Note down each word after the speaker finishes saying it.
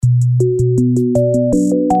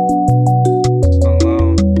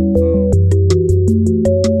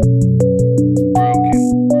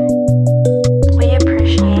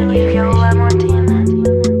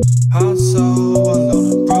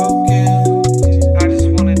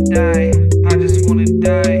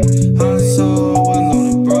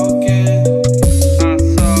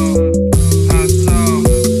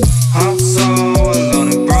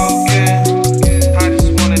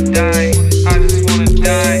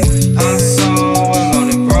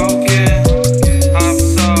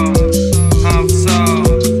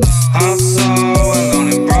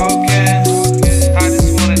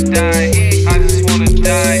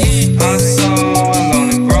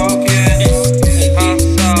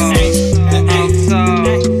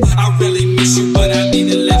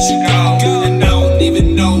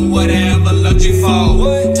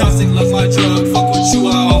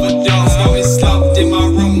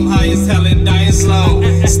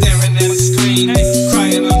staring at a screen,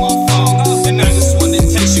 crying on my phone. And I just wanna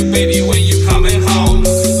text you, baby, when you coming home.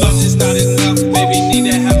 Love is not enough, baby, need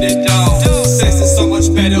to have that dough. Sex is so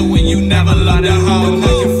much better when you never love the hoe. I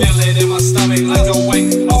can feel it in my stomach like a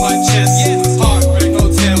weight on my chest. Heartbreak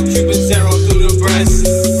hotel, Cupid zero through the breast.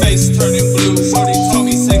 Face turning blue, shorty told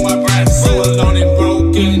me save my breath. So alone and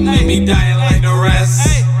broken, made me dying like the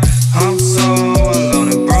rest. I'm so alone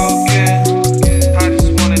and broken. I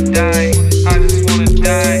just wanna die, I just wanna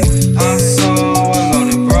die.